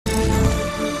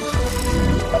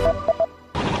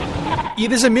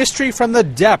It is a mystery from the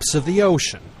depths of the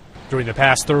ocean. During the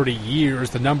past 30 years,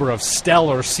 the number of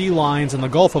Steller Sea Lions in the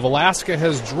Gulf of Alaska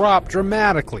has dropped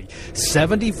dramatically,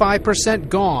 75%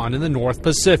 gone in the North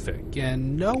Pacific,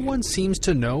 and no one seems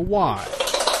to know why.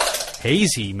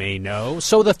 Hazy may know,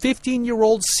 so the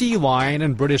 15-year-old sea lion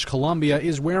in British Columbia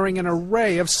is wearing an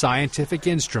array of scientific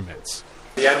instruments.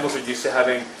 The animals are used to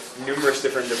having numerous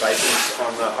different devices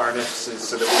on the harnesses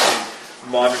so that we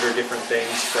can monitor different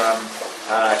things from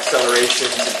acceleration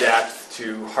to depth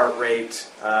to heart rate,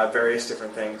 various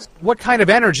different things. What kind of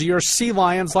energy are sea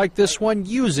lions like this one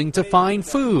using to find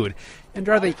food? And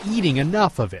are they eating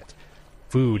enough of it?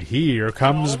 Food here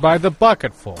comes by the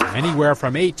bucketful, anywhere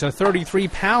from 8 to 33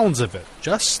 pounds of it,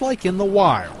 just like in the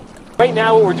wild. Right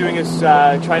now what we're doing is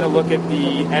trying to look at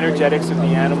the energetics of the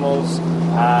animals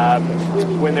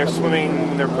when they're swimming,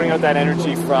 when they're putting out that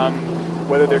energy from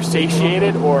whether they're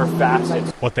satiated or fasted.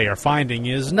 What they are finding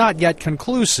is not yet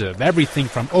conclusive. Everything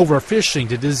from overfishing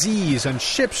to disease and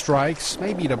ship strikes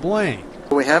may be to blame.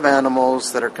 We have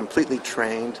animals that are completely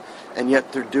trained, and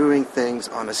yet they're doing things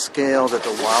on a scale that the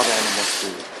wild animals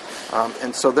do.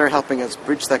 And so they're helping us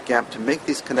bridge that gap to make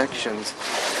these connections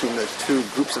between the two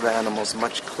groups of animals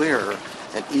much clearer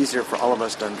and easier for all of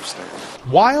us to understand.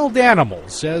 Wild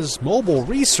animals as mobile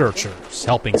researchers,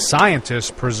 helping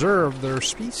scientists preserve their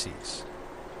species.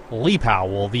 Lee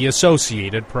Powell, The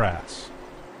Associated Press.